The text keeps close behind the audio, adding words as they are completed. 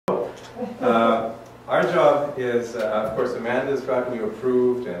Our job is, of course, Amanda's gotten you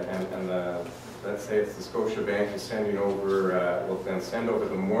approved, and let's say it's the Scotia Bank is sending over, will then send over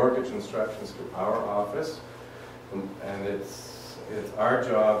the mortgage instructions to our office, and it's our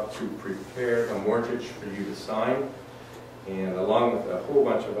job to prepare the mortgage for you to sign, and along with a whole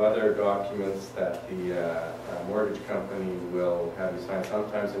bunch of other documents that the mortgage company will have you sign.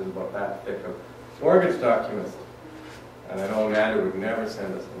 Sometimes it's about that thick of mortgage documents. And I know Amanda would never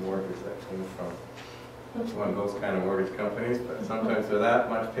send us a mortgage that came from one of those kind of mortgage companies, but sometimes they're that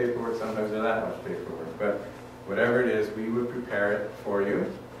much paperwork, sometimes they're that much paperwork. But whatever it is, we would prepare it for you,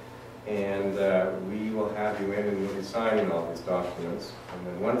 and we will have you in and you'll be signing all these documents. And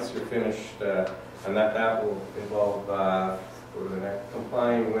then once you're finished, and that will involve go to the next,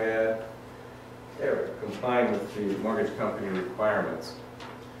 complying with the mortgage company requirements.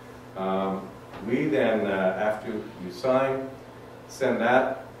 We then, after you sign, send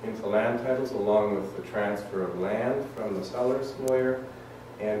that into land titles along with the transfer of land from the seller's lawyer,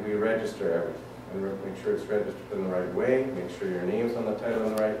 and we register everything. And make sure it's registered in the right way, make sure your name's on the title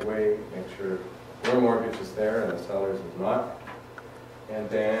in the right way, make sure your mortgage is there and the seller's is not. And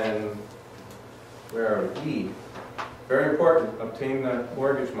then, where are we? Very important, obtain the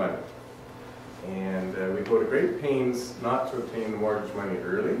mortgage money. And we go to great pains not to obtain the mortgage money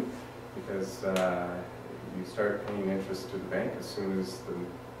early, because you start paying interest to the bank as soon as the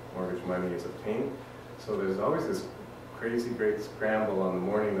mortgage money is obtained. So there's always this crazy great scramble on the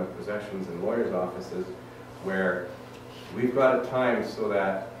morning of possessions in lawyers' offices where we've got it timed so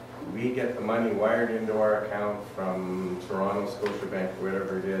that we get the money wired into our account from Toronto, Scotiabank,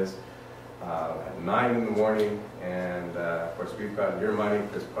 whatever it is, at 9 in the morning, and of course we've got your money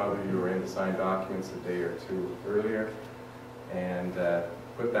because probably you were in to sign documents a day or two earlier, and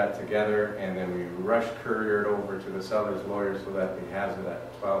put that together, and then we rush courier it over to the seller's lawyer so that he has it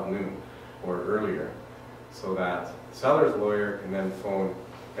at 12 noon or earlier, so that the seller's lawyer can then phone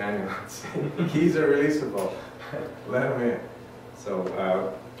Daniel and say, keys are releasable, let him in.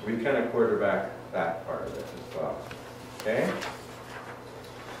 So we kind of quarterback that part of it as well. Okay?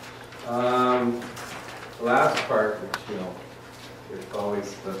 The last part, which, you know, is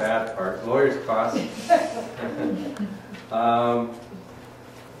always the bad part, lawyer's costs.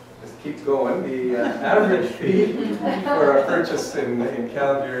 Just keep going. The average fee for a purchase in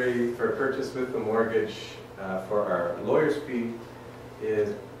Calgary, for a purchase with the mortgage, for our lawyer's fee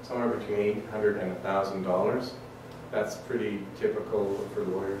is somewhere between $800 and $1,000. That's pretty typical for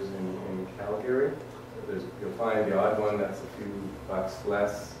lawyers in Calgary. You'll find the odd one that's a few bucks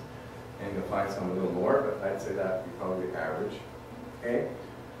less, and you'll find some a little more, but I'd say that would be probably average. Okay?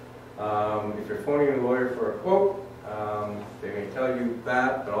 If you're phoning a lawyer for a quote, they may tell you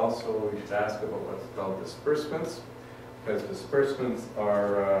that, but also you should ask about what's called disbursements, because disbursements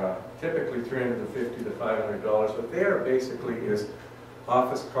are typically $350 to $500. What they are basically is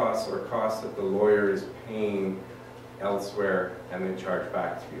office costs or costs that the lawyer is paying elsewhere and they charge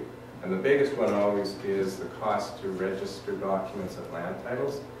back to you. And the biggest one always is the cost to register documents at land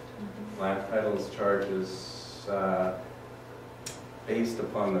titles. Land titles charges based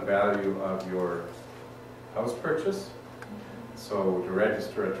upon the value of your house purchase. So to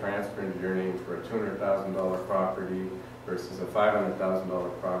register a transfer into your name for a $200,000 property versus a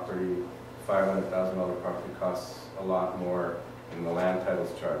 $500,000 property, $500,000 property costs a lot more than the land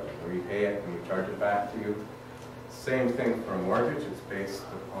titles charge. We pay it and we charge it back to you. Same thing for a mortgage. It's based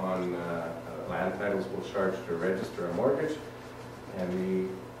upon land titles will charge to register a mortgage, and we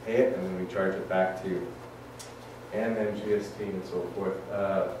pay it and then we charge it back to you. And then GST and so forth.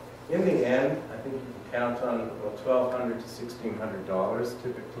 In the end, I think you can count on about $1,200 to $1,600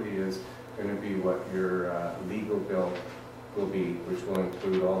 typically is going to be what your legal bill will be, which will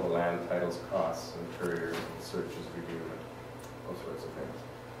include all the land titles costs and couriers and searches we do and all sorts of things.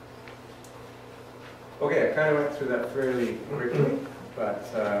 Okay, I kind of went through that fairly quickly, but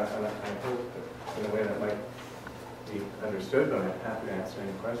and I hope that in a way that might be understood, but I'm happy to answer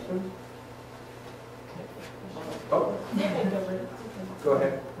any questions. Oh, go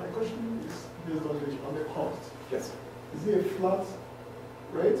ahead. My question is based on the cost. Yes. Is it a flat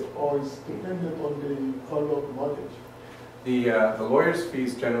rate or is it dependent on the color of the mortgage? The lawyer's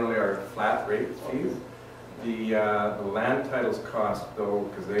fees generally are flat rate fees. The land titles cost, though,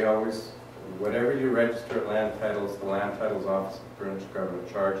 because they always, whatever you register at land titles, the land titles office of provincial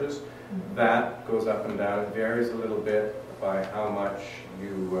government charges. That goes up and down. It varies a little bit by how much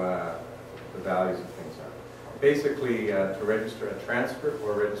you the values of things are. Basically, to register a transfer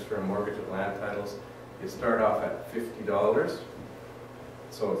or register a mortgage at land titles, you start off at $50.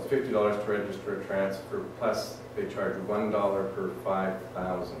 So it's $50 to register a transfer, plus they charge $1 per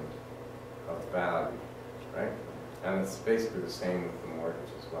 5,000 of value, right? And it's basically the same with the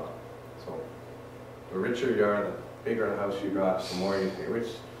mortgage as well. So the richer you are, the bigger the house you got, the more you pay. Which,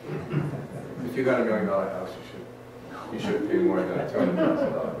 if you got $1 million house, you should pay more than a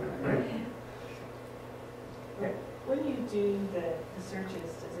 $200,000, right? Okay. When you do the searches,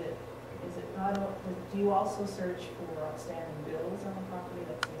 is it not, do you also search for outstanding bills on the property,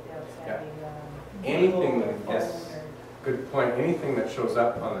 like the outstanding, Anything bill or that, phone yes, or- good point. Anything that shows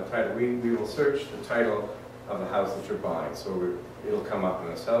up on the title, we will search the title of the house that you're buying. So it'll come up in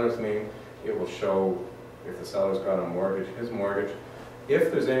the seller's name. It will show if the seller's got a mortgage, his mortgage.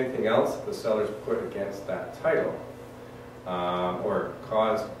 If there's anything else that the seller's put against that title or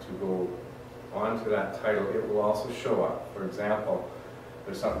caused to go onto that title, it will also show up. For example,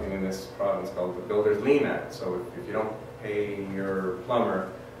 there's something in this province called the Builder's Lien Act. So if you don't pay your plumber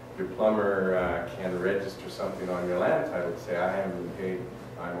can register something on your land title to say, I haven't been paid,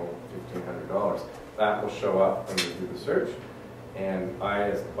 I owe $1,500. That will show up when you do the search. And I,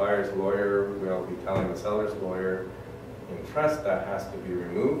 as the buyer's lawyer, will be telling the seller's lawyer, in trust, that has to be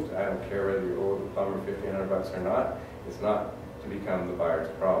removed. I don't care whether you owe the plumber $1,500 or not. It's not to become the buyer's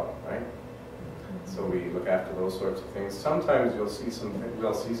problem, right? So we look after those sorts of things. Sometimes we'll see some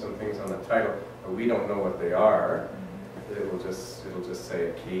things on the title, but we don't know what they are. It'll just say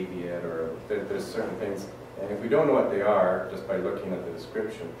a caveat, or there's certain things. And if we don't know what they are, just by looking at the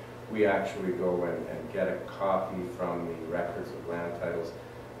description, we actually go and get a copy from the records of land titles,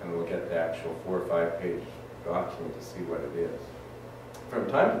 and we'll get the actual 4 or 5 page document to see what it is. From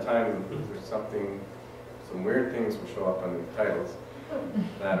time to time, there's some weird things will show up on the titles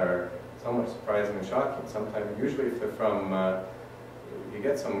that are somewhat surprising and shocking. Sometimes, usually if they're from, you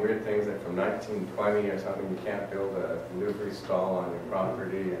get some weird things like from 1920 or something, you can't build a livery stall on your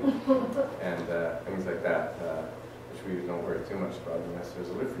property and things like that, which we don't worry too much about unless there's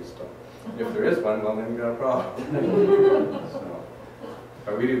a livery stall. If there is one, well then you've got a problem. So,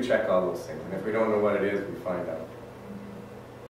 but we do check all those things, and if we don't know what it is, we find out.